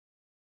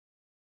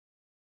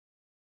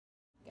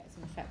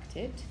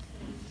infected,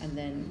 and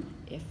then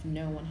if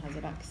no one has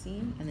a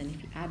vaccine, and then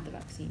if you add the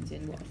vaccines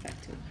in, what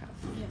effect it will have.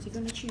 So you're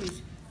going to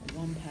choose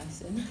one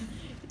person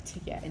to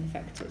get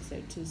infected.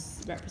 So to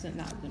represent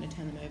that, we're going to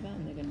turn them over,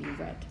 and they're going to be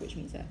red, which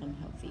means they're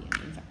unhealthy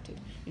and infected.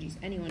 You choose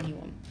anyone you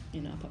want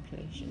in our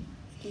population.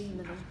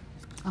 Exactly.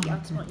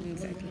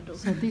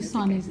 So this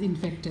one is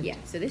infected. Yeah,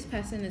 so this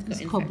person has got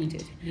it's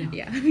infected. COVID.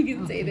 Yeah, we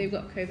can say they've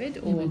got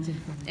COVID or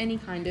any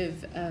kind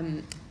of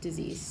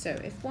disease. So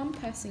if one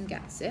person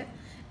gets it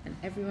and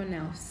everyone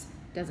else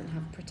doesn't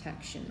have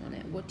protection on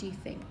it, what do you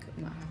think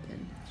might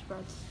happen?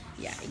 Spreads.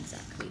 Yeah,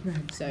 exactly.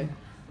 Right. So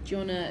do you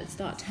want to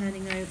start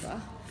turning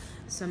over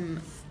some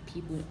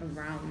people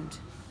around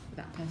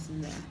that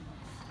person there?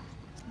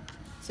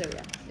 So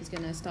yeah, it's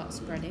going to start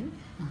spreading.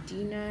 Do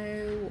you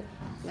know,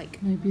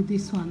 like... Maybe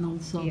this one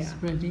also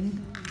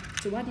spreading.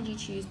 So why did you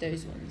choose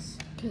those ones?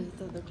 Because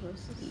they're the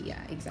closest. Yeah,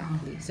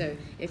 exactly. So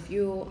if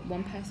you're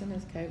one person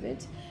has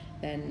COVID,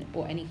 then,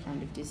 or any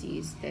kind of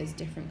disease, there's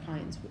different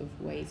kinds of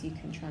ways you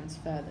can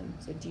transfer them.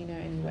 So do you know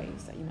any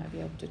ways that you might be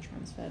able to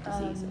transfer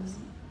diseases?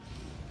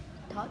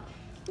 Touch.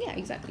 Yeah,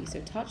 exactly.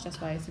 So touch, that's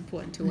why it's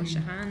important to wash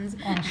your hands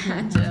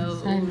and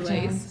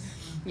always.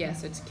 Yeah,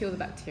 so to kill the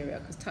bacteria,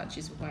 because touch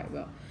is quite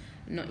well.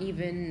 Not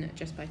even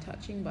just by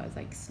touching, but it's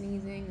like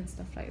sneezing and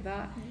stuff like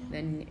that.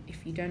 Then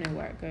if you don't know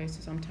where it goes,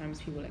 so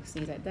sometimes people like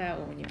sneeze like that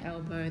or on your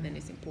elbow, then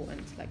it's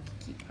important to like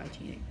keep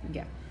hygienic.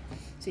 Yeah.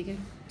 So you can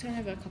turn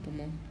over a couple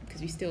more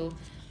because we still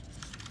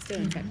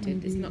infected.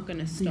 Maybe it's not going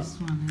to stop. This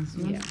one as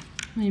well. Yeah.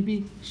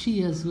 Maybe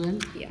she as well.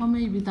 Yeah. Or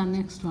maybe the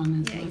next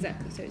one as well. Yeah,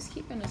 exactly. So it's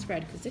keep going to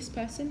spread because this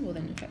person will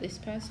then infect this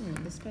person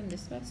and this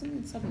person,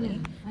 and suddenly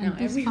and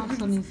this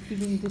person is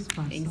giving this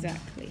person.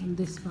 Exactly. And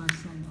this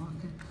person.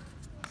 Okay.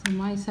 So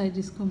my side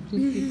is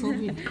completely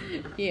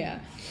COVID. Yeah.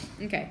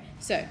 Okay.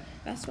 So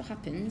that's what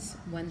happens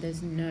when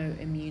there's no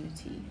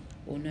immunity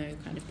or no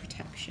kind of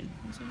protection.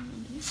 So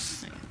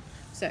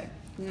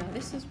now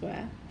this is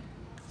where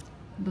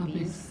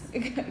these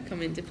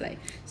come into play.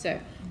 So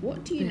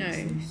what do you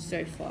know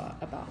so far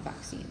about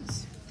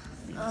vaccines?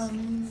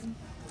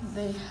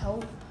 They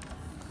help.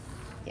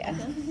 Yeah.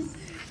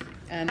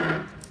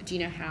 Do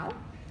you know how?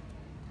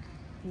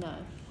 No.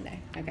 No.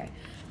 Okay.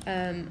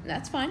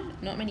 That's fine.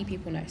 Not many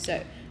people know.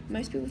 So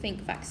most people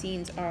think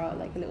vaccines are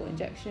like a little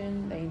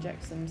injection. They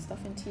inject some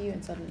stuff into you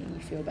and suddenly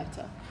you feel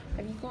better.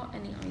 Have you got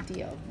any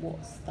idea of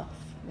what stuff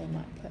they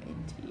might put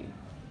into you?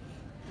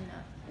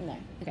 No.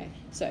 Okay.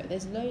 So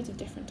there's loads of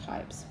different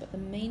types, but the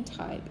main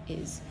type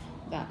is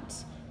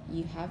that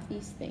you have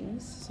these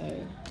things.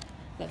 So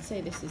let's say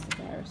this is the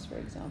virus, for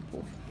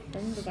example.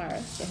 From the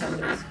virus, they have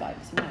little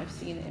spikes. You might have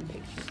seen it in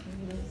pictures.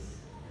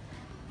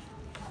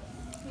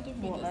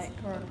 What,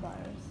 like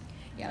coronavirus?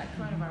 Yeah, like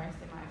coronavirus,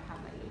 they might have had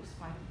like little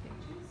spiky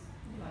pictures,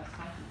 like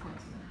spiky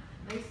points in them.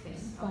 Those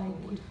things are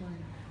called.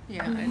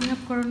 Yeah. Do we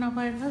have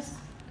coronavirus?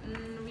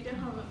 We don't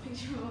have a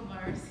picture of a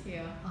virus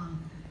here.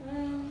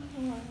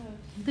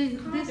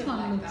 This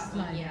one looks that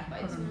like yeah,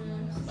 but it's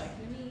more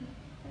spiky.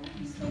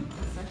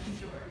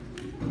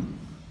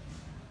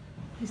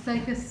 It's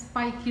like a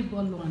spiky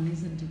ball one,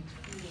 isn't it?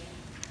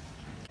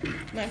 You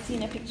might have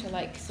seen a picture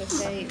like, so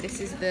say this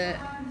is the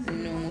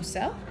normal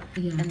cell,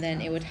 and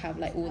then it would have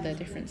like all the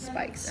different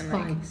spikes and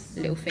like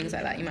little things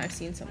like that. You might have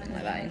seen something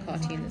like that in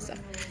cartoons and stuff.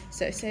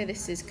 So say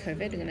this is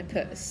COVID, we're going to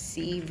put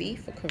CV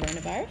for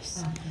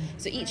coronavirus.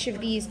 So each of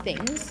these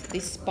things,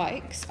 these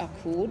spikes, are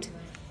called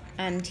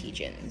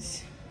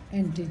antigens.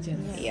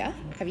 Antigens. Yeah.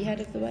 Have you heard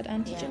of the word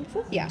antigen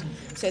before? Yeah.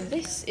 So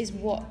this is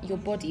what your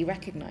body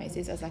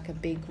recognizes as like a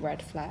big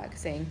red flag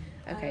saying,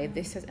 okay,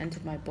 this has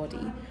entered my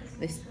body.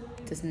 This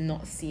does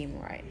not seem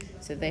right.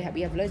 So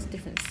we have loads of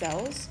different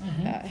cells.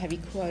 Have you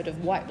heard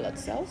of white blood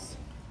cells?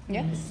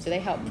 Yeah. So they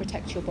help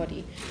protect your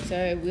body.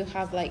 So we'll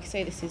have like,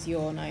 say this is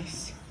your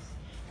nice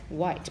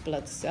white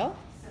blood cell.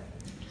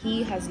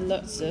 He has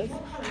lots of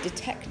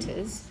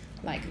detectors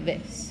like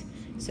this.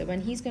 So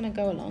when he's going to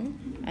go along,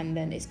 and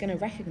then it's going to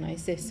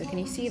recognize this. So can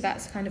you see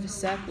that's kind of a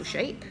circle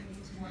shape?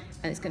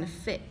 And it's going to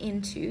fit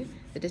into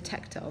the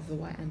detector of the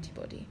white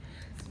antibody.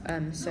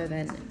 So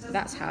then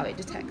that's how it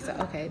detects that,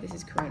 okay, this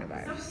is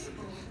coronavirus.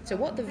 So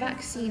what the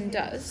vaccine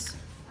does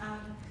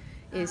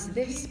is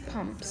this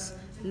pumps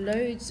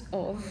loads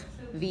of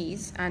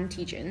these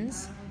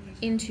antigens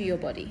into your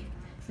body.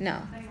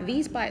 Now,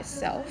 these by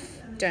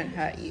itself don't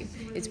hurt you.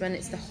 It's when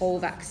it's the whole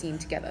vaccine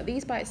together.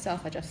 These by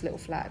itself are just little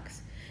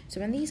flags. So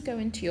when these go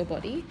into your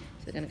body,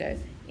 so they're going to go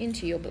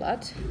into your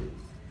blood,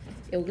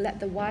 it will let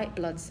the white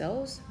blood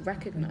cells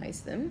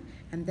recognize them,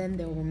 and then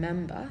they'll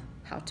remember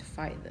how to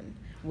fight them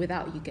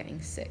without you getting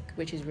sick,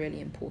 which is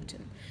really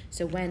important.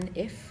 So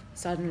if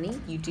suddenly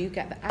you do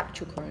get the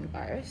actual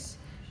coronavirus,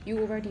 you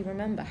already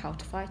remember how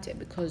to fight it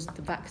because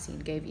the vaccine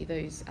gave you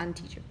those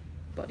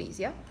antibodies,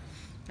 yeah?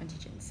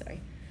 Antigens, sorry.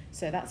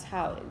 So that's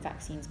how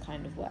vaccines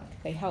kind of work.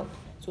 They help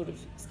sort of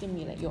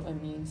stimulate your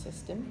immune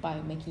system by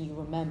making you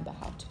remember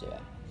how to do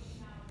it.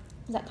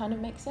 Does that kind of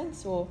make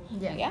sense? Or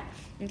yeah?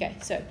 Okay,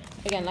 so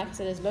again, like I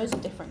said, there's loads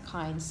of different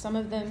kinds. Some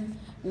of them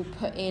will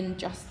put in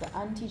just the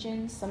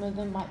antigens. Some of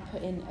them might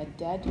put in a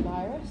dead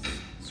virus.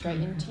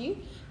 straight into you.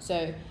 So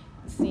it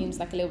seems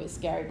like a little bit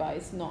scary, but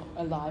it's not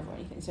alive or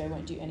anything, so it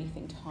won't do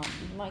anything to harm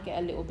you. You might get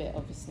a little bit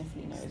of a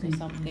sniffly nose or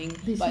something,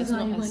 This but is it's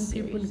why not when as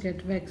people serious.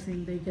 get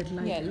vaccine, they get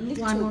like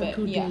Little 1 or bit,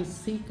 2 days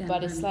sick. And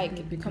but it's then like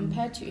they become-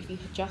 compared to if you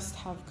just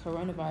have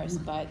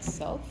coronavirus by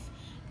itself,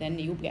 then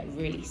you'll get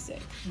really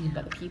sick.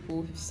 But the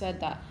people who said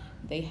that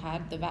they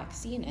had the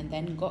vaccine and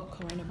then got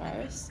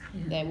coronavirus,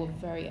 they were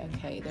very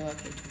okay. They were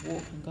okay to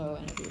walk and go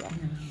and everywhere.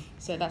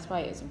 So that's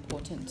why it's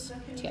important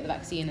to get the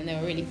vaccine, and they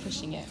were really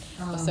pushing it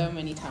for so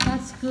many times.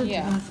 That's good.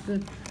 Yeah. That's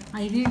good.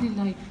 I really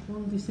like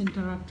all this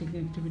interactive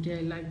activity.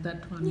 I like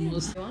that one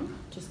most. Go on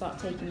to start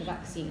taking the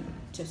vaccine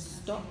to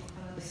stop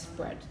the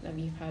spread. Have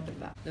you heard of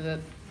that? The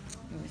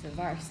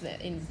virus,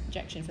 the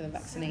injection for the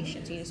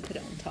vaccination. So you just put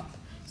it on top.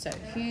 So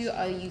who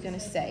are you going to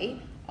say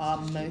are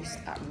most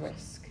at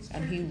risk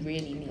and who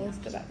really needs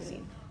the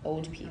vaccine?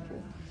 Old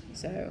people.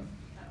 So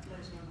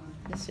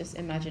let's just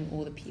imagine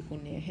all the people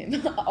near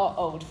him are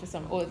old for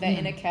some, or they're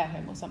in a care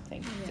home or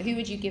something. So who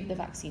would you give the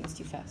vaccines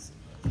to first?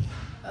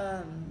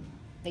 That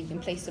you can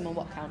place them on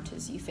what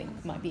counters you think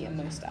might be at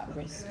most at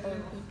risk.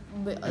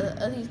 But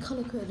are these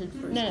color coded?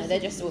 No, they're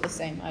just all the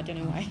same. I don't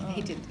know why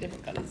they did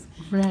different colours.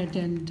 Red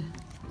and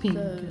pink.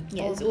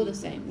 Yeah, it's all the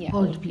same. Yeah,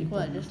 Old people.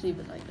 Well, just leave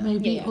it like that.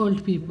 Maybe Yeah.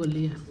 old people,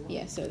 yeah.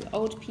 Yeah, so the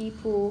old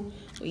people,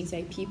 or you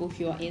say people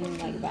who are in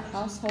like that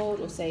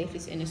household, or say if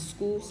it's in a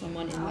school,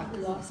 someone in that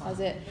class has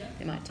it,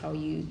 they might tell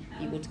you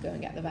people to go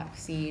and get the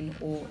vaccine,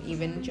 or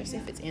even just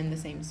if it's in the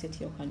same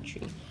city or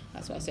country.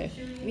 That's why. So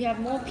we have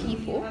more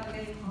people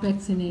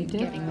Vaccinated.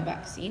 getting the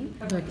vaccine.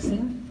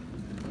 Vaccine.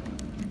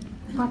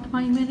 But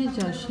my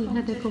manager, she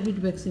had a COVID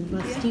vaccine,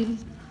 but still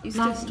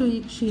last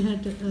week she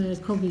had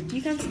COVID.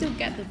 You can still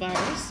get the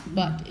virus,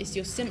 but it's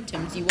your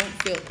symptoms. You won't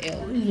feel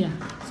ill. Yeah.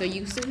 So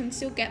you still can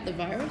still get the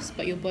virus,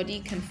 but your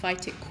body can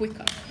fight it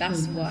quicker.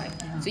 That's why.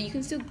 So you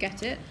can still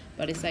get it,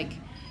 but it's like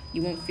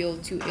you won't feel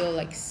too ill,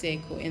 like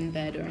sick or in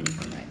bed or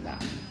anything like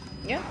that.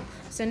 Yeah.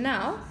 So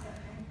now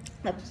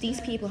that these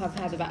people have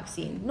had the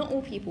vaccine, not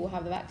all people will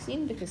have the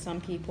vaccine because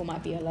some people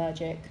might be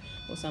allergic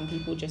or some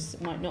people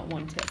just might not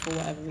want it for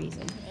whatever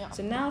reason.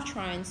 So now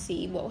try and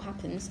see what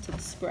happens to the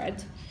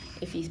spread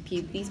if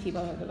these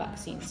people have the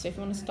vaccine. So if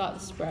you want to start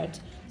the spread,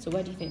 so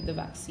where do you think the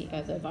vaccine,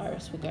 the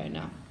virus will go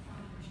now?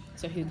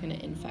 So who can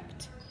it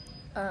infect?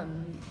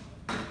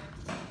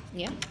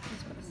 Yeah.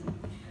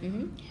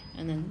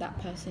 And then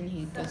that person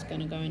who is going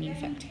to go and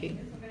infect who?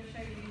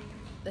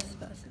 This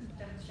person.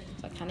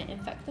 So can it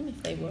infect them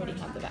if they've already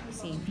had the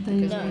vaccine? They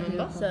Because already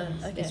remember, have So,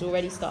 okay. it's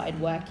already started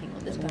working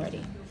on them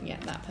already. Yeah,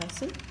 that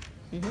person.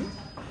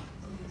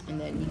 And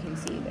then you can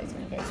see that it's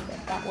going to go spread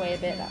that way a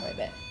bit, that way a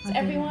bit. So Okay.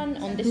 everyone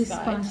on this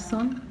side,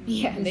 person they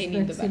is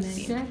need the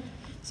vaccinated. vaccine.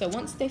 So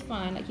once they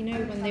find, like, you know,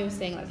 when they were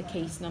saying like the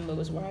case number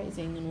was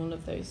rising and all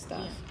of those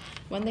stuff,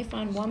 when they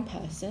find one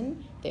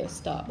person, they'll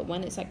start. But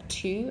when it's like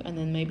 2, and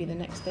then maybe the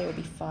next day will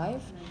be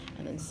 5,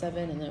 and then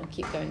 7, and then it'll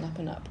keep going up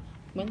and up.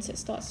 Once it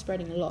starts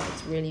spreading a lot,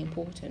 it's really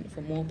important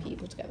for more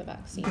people to get the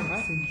vaccine,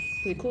 right?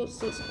 Because it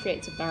sort of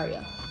creates a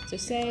barrier. So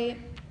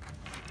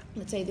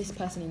let's say this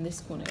person in this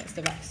corner gets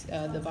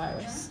the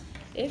virus.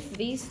 If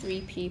these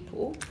 3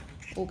 people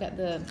all get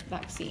the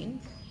vaccine,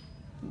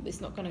 it's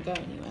not going to go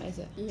anywhere, is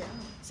it? Yeah.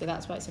 So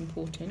that's why it's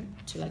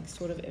important to like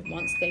sort of,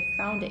 once they've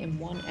found it in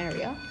one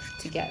area,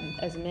 to get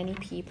as many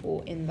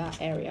people in that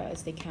area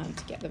as they can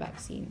to get the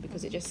vaccine,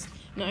 because it just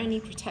not only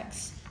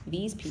protects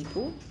these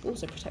people, but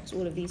also protects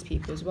all of these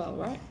people as well,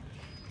 right?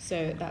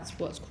 So that's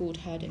what's called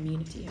herd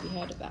immunity. Have you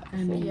heard of that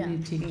before?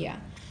 Immunity. Yeah.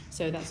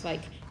 So that's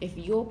like if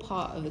your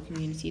part of the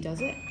community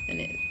does it, then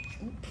it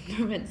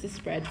prevents the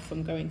spread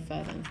from going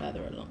further and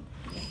further along.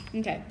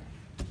 Okay.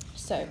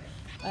 So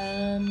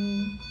let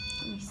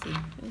me see.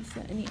 Is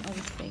there any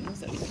other things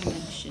that we can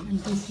mention? And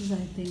this is, I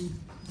think,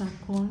 that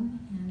one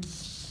and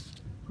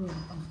roll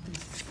of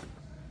this.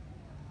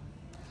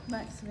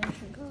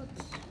 Vaccination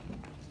cards.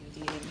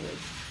 Dealing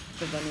with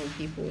the vulnerable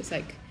people, it's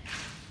like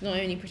not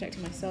only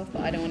protecting myself,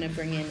 but I don't want to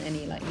bring in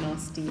any like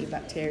nasty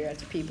bacteria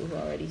to people who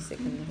are already sick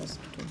in the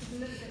hospital.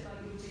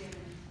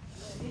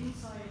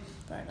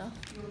 Fair enough.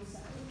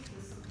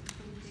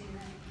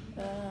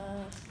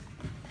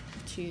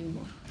 2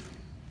 more.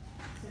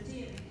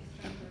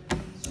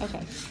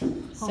 Okay,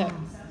 so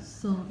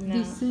So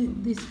now-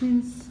 this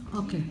means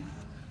okay.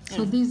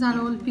 So these are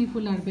all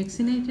people are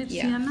vaccinated,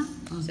 Yeah. Sienna?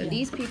 So Okay.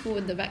 these people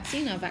with the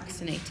vaccine are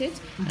vaccinated,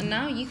 and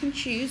now you can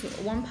choose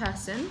one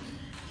person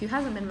who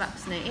hasn't been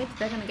vaccinated.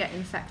 They're going to get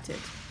infected.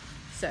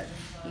 So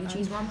you can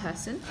choose one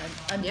person.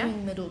 I'm Yeah?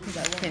 doing middle because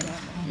I want Him.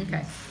 that.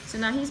 Okay. So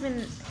now he's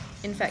been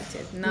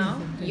infected.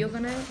 Now you're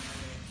going to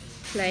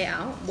play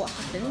out what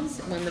happens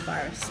when the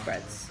virus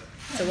spreads.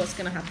 So what's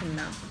going to happen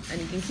now? And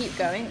you can keep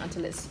going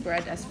until it's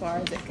spread as far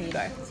as it can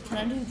go. Can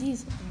I do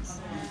these ones?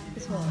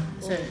 This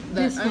one. So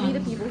This only one.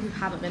 the people who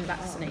haven't been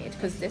vaccinated,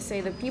 because they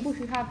say the people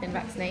who have been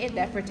vaccinated,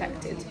 they're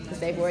protected because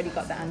they've already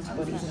got the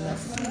antibodies in their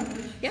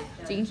system. Yeah.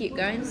 So you can keep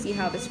going, see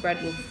how the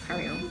spread will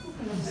carry on.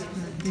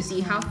 To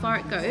see how far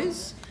it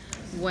goes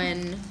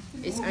when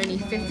it's only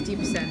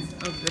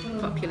 50% of the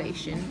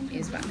population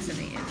is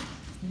vaccinated.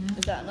 Yeah.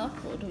 Is that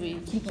enough, or do we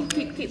keep on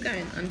Keep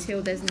going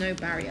until there's no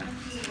barrier.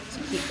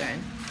 So keep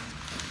going.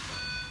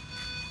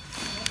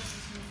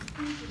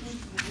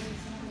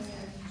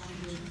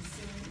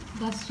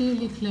 That's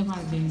really clever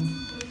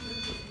game.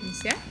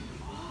 Yeah?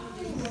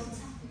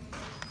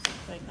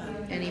 like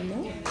that? Any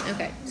more?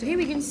 Okay, so here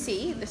we can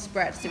see the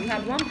spread. So we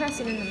had one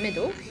person in the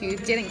middle who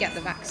didn't get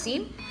the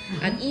vaccine,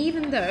 and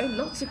even though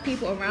lots of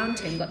people around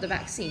him got the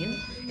vaccine,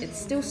 it's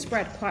still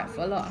spread quite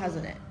a lot,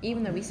 hasn't it?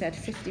 Even though we said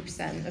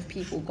 50% of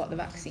people got the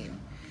vaccine.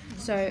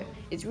 So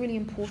it's really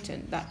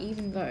important that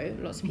even though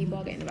lots of people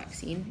are getting the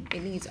vaccine,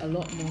 it needs a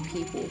lot more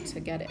people to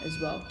get it as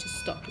well to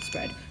stop the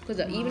spread.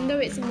 Because even though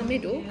it's in the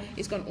middle,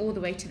 it's gone all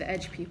the way to the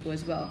edge people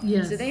as well.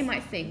 Yes. So they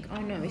might think,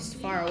 oh no, it's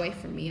far away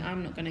from me,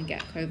 I'm not going to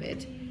get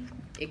COVID.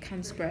 It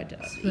can spread,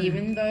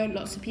 even though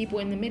lots of people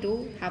in the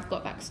middle have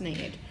got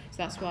vaccinated. So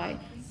that's why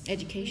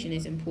education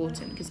is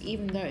important, because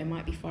even though it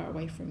might be far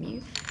away from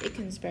you, it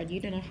can spread. You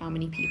don't know how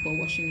many people are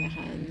washing their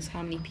hands,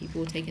 how many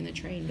people are taking the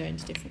train, going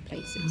to different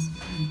places.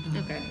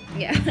 Okay,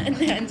 yeah, and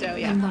then so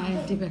yeah. And the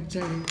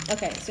antibacterial.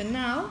 Okay, so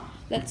now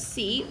let's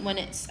see when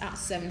it's at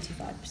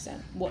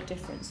 75%. What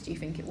difference do you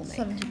think it will make?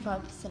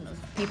 75%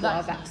 of People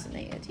are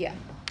vaccinated, yeah.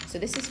 So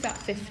this is about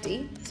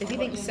 50. So if you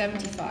think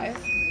 75,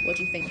 what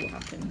do you think will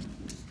happen?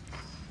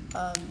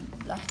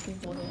 Less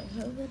people get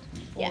COVID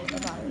or Yeah. the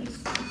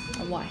virus.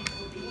 And why?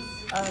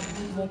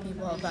 More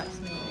people are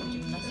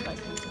vaccinated and less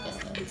likely to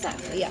get it.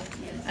 Exactly, yeah.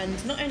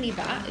 And not only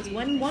that, is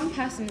when one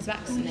person is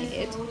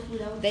vaccinated,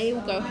 they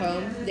will go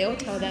home, they will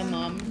tell their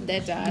mum,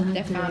 their dad,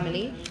 their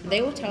family,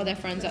 they will tell their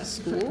friends at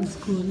school,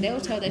 they will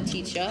tell their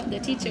teacher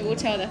will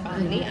tell their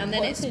family, and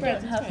then it They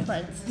spreads. don't have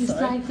friends. It's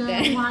Sorry. like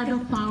a word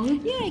of mouth.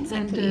 Yeah,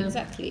 exactly, And,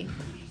 exactly.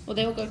 Or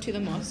they will go to the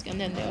mosque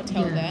and then they'll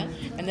tell there,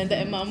 and then the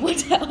imam will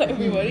tell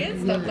everybody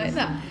and stuff like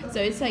that.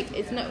 So it's like,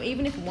 it's not,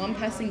 even if one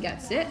person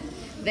gets it,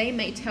 they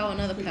may tell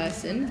another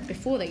person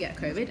before they get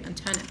COVID and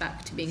turn it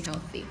back to being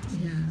healthy.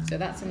 Yeah. So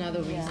that's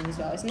another reason as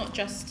well. It's not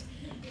just,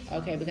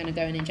 okay, we're going to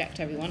go and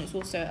inject everyone. It's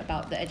also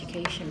about the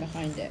education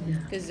behind it. Yeah.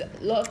 Because a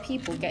lot of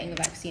people getting the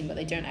vaccine, but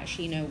they don't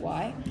actually know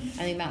why.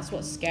 I think that's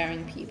what's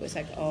scaring people. It's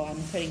like, oh,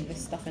 I'm putting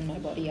this stuff in my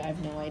body. I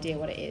have no idea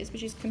what it is,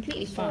 which is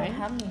completely fine.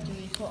 How many do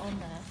we put on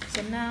there?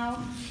 So now,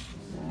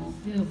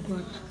 Yeah,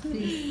 but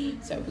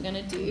so we're going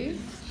to do,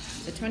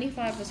 so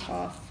 25 was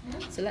half.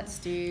 So let's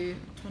do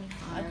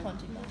I 25, can't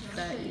do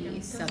that.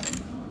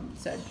 37.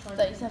 So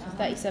 37.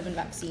 37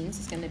 vaccines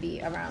is going to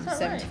be around Is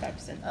that 75%.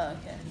 right? Oh,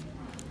 okay.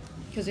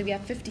 Because we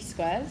have 50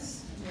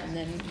 squares, and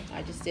then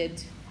I just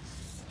did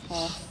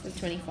half of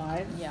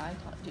 25. Yeah, I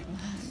can't do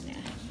math. Yeah,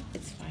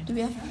 it's fine. Do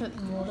we have to flip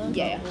them all over?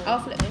 Yeah, I'll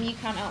flip when you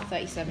count out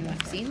 37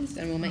 vaccines,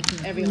 and we'll make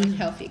everyone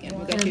healthy again.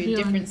 We'll go to a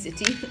Everyone. different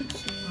city.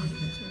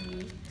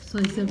 so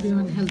is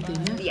everyone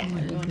healthy? Yeah, More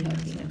everyone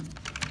healthy now.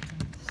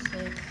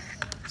 6,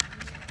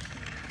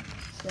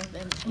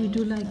 7, We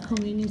do 8, like 9,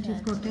 community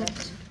 10, protect.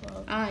 11,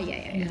 12, Ah,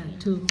 yeah. Yeah,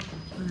 to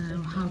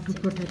how to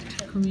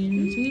protect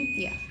community.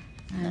 Yeah.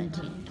 And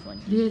 19,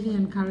 20. really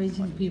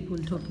encouraging people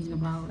talking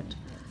about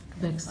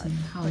vaccine,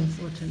 how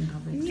important are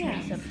vaccines.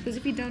 Yeah, because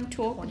if you don't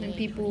talk, then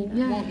people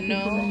Yeah, won't people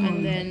know, won't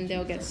and know. then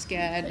they'll get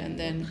scared, and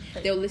then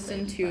they'll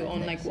listen to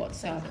on like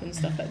WhatsApp and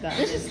stuff like that.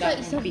 This and is that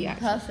 37 would be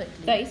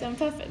perfectly. 37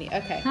 perfectly.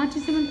 Okay.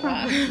 37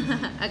 Wow.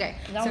 perfect. Okay,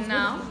 That so was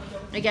now,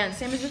 again,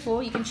 same as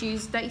before, you can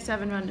choose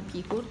 37 random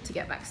people to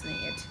get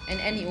vaccinated in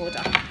any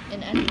order,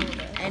 In any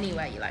order.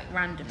 anywhere you like,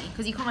 randomly,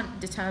 because you can't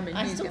determine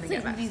I who's still going to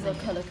get think these are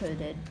vaccinated. color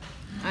coded.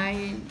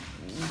 I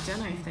don't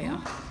know if they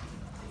are.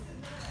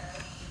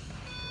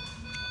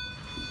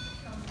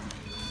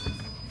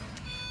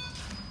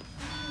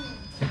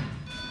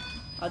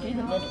 I'll do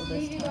the middle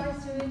this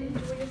time.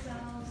 Enjoy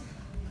yourselves.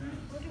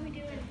 What are we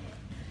doing?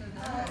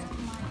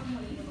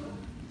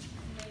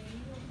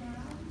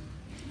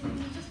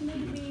 Just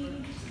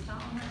maybe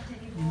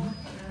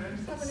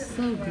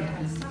So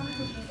good.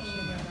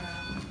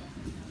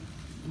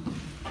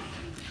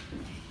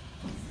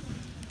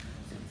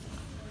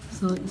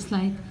 So it's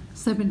like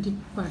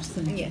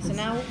 70%. Yeah, so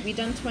now we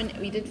did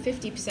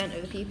 50%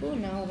 of the people.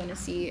 Now we're going to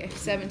see if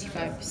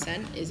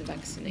 75% is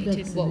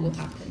vaccinated, what will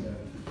happen.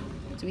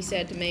 So we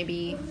said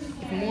maybe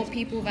if more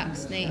people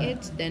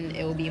vaccinated, then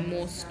it will be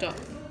more stop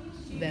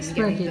them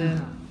Spreading getting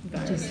the the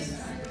virus.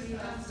 disease.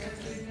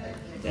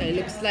 So it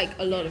looks like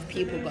a lot of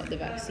people got the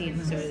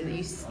vaccine, so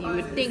you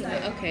would think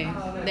that, okay,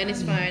 then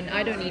it's fine,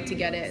 I don't need to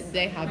get it,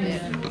 they have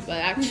it, but This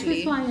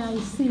actually, is why I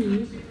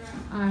see,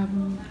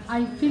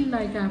 I feel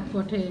like I've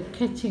got a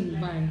catching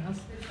virus,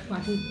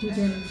 but it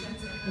didn't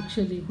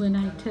actually, when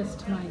I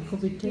test my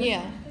COVID test,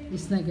 Yeah.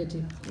 it's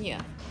negative.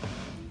 yeah,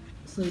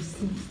 So it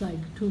seems like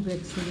 2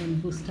 vaccine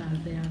and booster,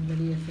 they are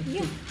very effective.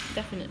 yeah,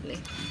 definitely.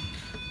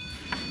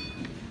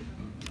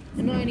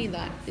 And not only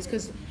that, it's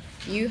because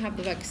you have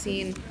the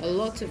vaccine, a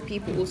lot of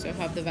people also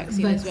have the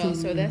vaccine as well,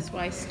 so Vaccine. that's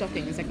why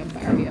stopping is like a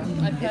barrier,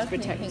 I it's personally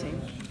protecting.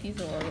 think these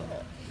are a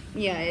lot.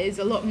 Yeah, it is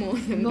a lot more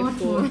than Not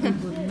more before.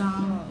 people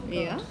now.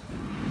 Yeah,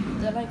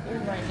 They're like all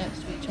right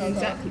next to each other.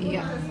 exactly,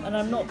 yeah. And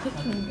I'm not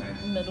picking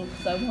middle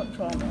because I want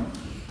drama.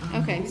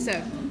 Okay,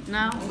 so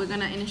now we're going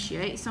to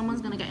initiate.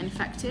 Someone's going to get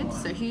infected.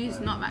 So who's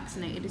not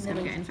vaccinated is going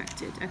to get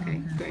infected.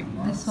 Okay, great.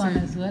 This one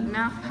as well.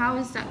 Now, how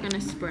is that going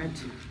to spread?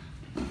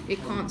 It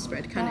can't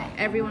spread, can it?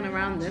 Everyone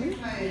around them?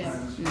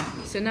 No.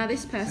 So now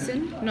this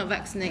person, not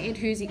vaccinated,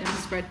 who's he going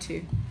to spread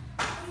to?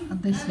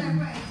 This one.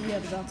 Yeah,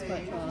 but that's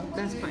quite far.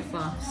 That's quite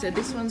far. So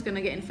this one's going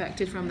to get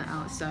infected from the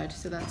outside,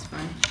 so that's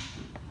fine.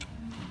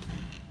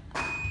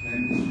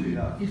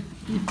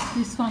 If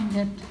this one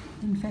get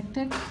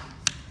infected,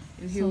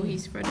 And who will he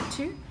spread it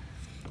to?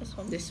 This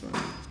one. This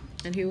one.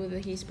 And who will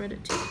he spread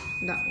it to?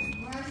 That one.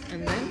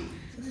 And then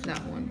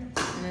that one.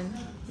 And then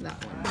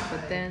that one.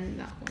 But then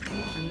that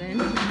one. And then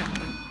that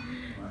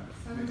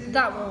one.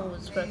 That one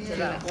was spread to that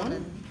that one one?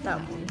 and that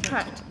one,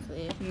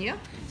 practically. Yeah.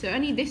 So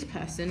only this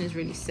person is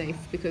really safe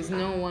because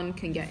no one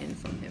can get in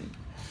from him.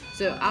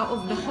 So out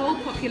of the whole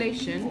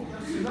population,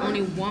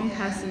 only one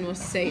person was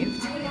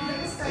saved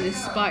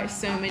despite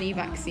so many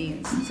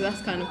vaccines. So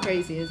that's kind of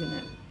crazy, isn't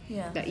it?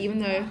 Yeah. That even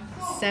though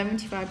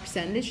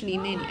 75%, literally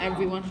nearly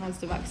everyone has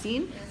the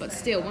vaccine, but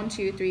still 1,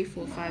 2, 3,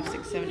 4, 5,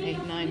 6, 7,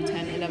 8, 9,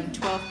 10, 11,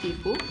 12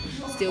 people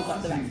still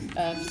got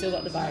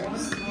the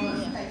virus.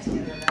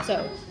 Yeah.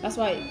 So that's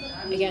why,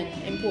 again,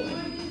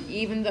 important.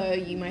 Even though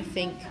you might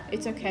think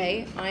it's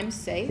okay, I'm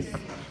safe,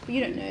 but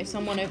you don't know,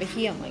 someone over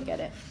here might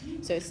get it.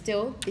 So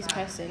still, this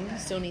person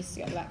still needs to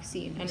get the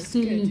vaccine, and it's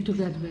still good. need to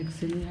get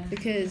vaccine. Yeah.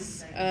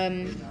 Because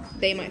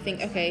they might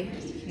think, okay,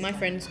 my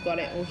friend's got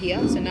it all here,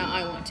 so now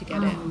I want to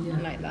get it, yeah.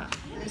 like that.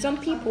 Some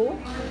people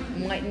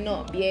might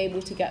not be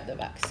able to get the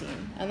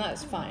vaccine, and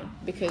that's fine,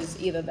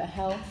 because either their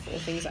health or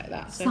things like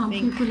that. So Some I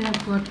think, people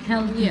have got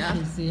health Yeah.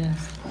 issues, yeah.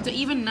 so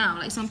even now,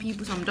 like some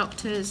people, some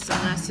doctors,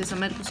 some nurses, some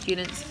medical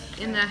students,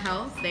 in their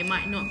health, they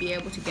might not be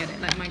able to get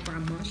it. Like my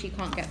grandma, she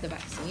can't get the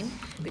vaccine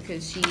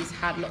because she's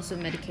had lots of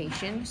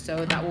medication,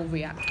 so that will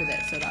react with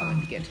it, so that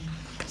would be good.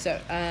 So,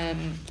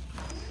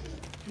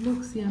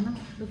 Look, Sienna,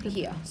 look at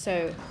here.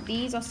 So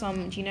these are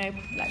some, do you know,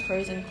 like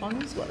pros and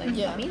cons, what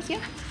Yeah. that means? Yeah.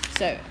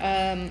 So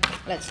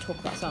let's talk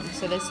about some.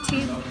 So there's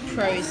 2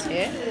 pros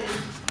here.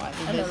 Right,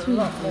 And there's a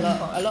lot more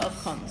a lot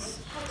of cons.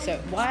 So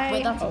why?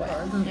 Wait, that's a wait.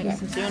 pro. Okay.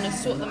 So you want to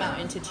sort them out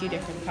into 2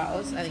 different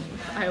piles. I think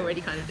I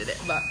already kind of did it,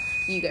 but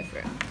you go for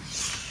it.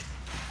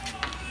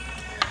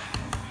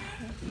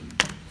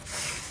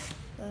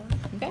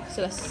 Okay.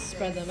 So let's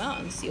spread them out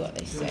and see what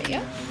they say.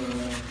 Yeah.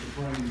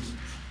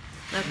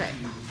 Okay,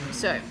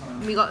 so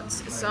we got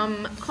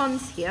some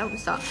cons here. We'll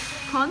start.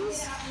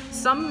 Cons,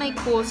 some may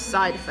cause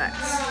side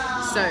effects.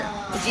 So,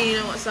 do you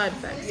know what side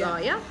effects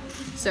are, yeah?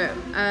 So,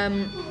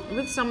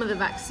 with some of the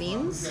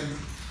vaccines,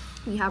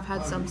 we have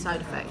had some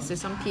side effects. So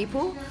some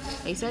people,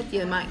 they said,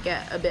 you might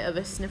get a bit of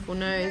a sniffle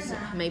nose,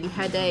 maybe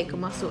headache or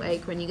muscle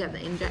ache when you get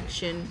the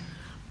injection.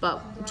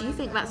 But do you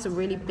think that's a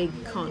really big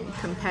con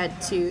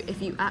compared to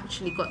if you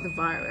actually got the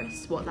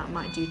virus, what that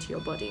might do to your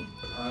body?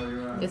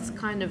 It's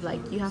kind of like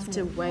you have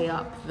to weigh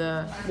up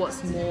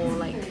what's more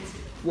like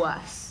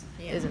worse,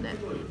 isn't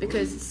it?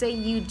 Because say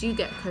you do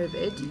get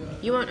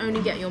COVID, you won't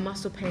only get your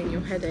muscle pain,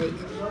 your headache,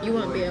 you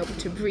won't be able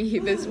to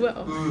breathe as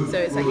well. So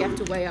it's like you have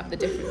to weigh up the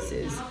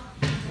differences.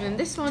 And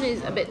this one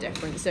is a bit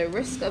different. So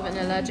risk of an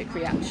allergic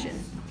reaction.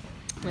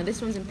 Now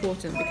this one's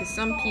important because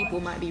some people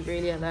might be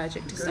really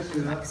allergic to stuff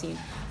in the vaccine.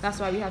 That's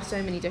why we have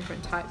so many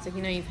different types. Like,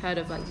 you know, you've heard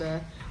of like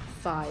the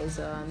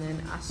Pfizer and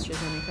then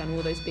AstraZeneca and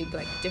all those big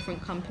like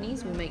different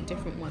companies will make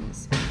different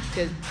ones.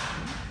 Because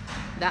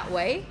that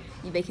way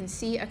they can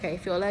see, okay,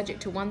 if you're allergic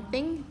to one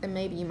thing, then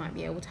maybe you might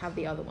be able to have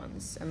the other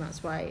ones. And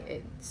that's why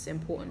it's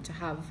important to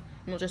have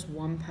not just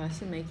one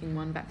person making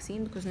one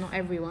vaccine, because not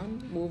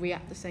everyone will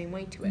react the same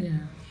way to it. Yeah.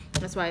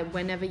 That's why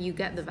whenever you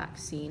get the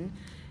vaccine,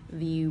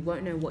 you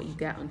won't know what you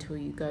get until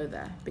you go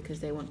there, because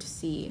they want to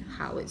see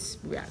how it's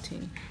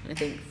reacting. And I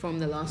think from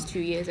the last 2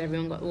 years,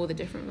 everyone got all the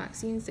different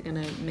vaccines. They're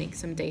going to make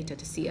some data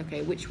to see,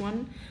 okay, which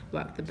one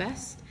worked the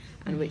best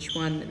and which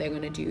one they're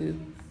going to do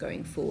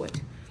going forward.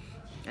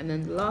 And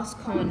then the last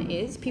con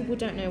is people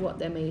don't know what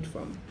they're made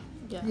from.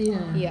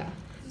 Yeah.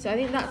 So I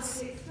think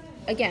that's,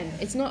 again,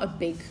 it's not a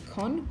big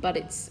con, but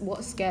it's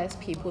what scares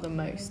people the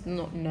most,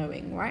 not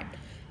knowing, right?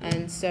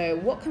 And so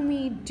what can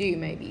we do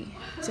maybe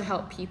to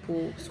help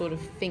people sort of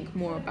think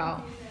more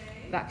about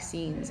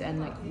vaccines and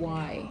like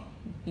why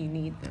you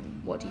need them?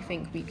 What do you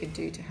think we could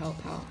do to help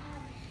out?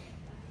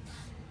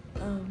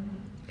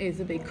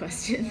 It's a big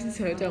question,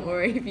 so don't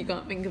worry if you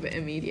can't think of it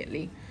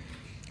immediately.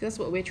 That's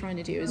what we're trying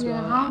to do as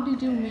well. How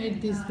did you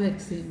make this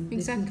vaccine?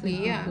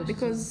 Exactly, yeah,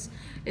 because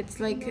it's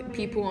like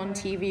people on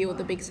TV or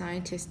the big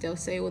scientists, they'll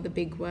say all the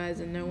big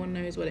words and no one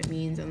knows what it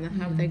means, and they'll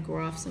have their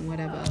graphs and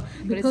whatever.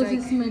 But Because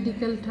it's it's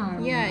medical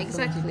term. yeah,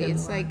 exactly.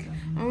 It's like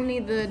only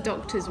the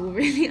doctors will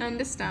really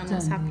understand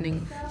what's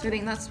happening. So I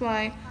think that's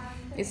why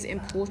it's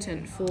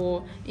important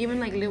for even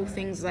like little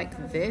things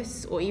like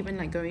this, or even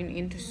like going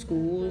into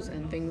schools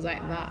and things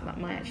like that, that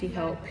might actually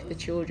help the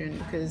children.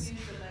 Because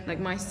like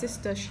my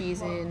sister,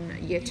 she's in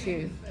year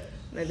 2,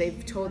 Like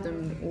they've told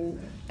them all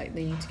like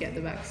they need to get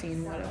the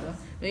vaccine, whatever.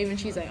 But even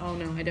she's like, oh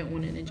no, I don't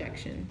want an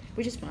injection,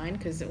 which is fine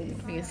because I'm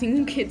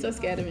guessing kids are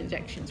scared of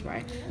injections,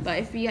 right? But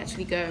if we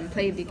actually go and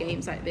play the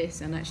games like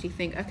this and actually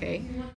think, okay,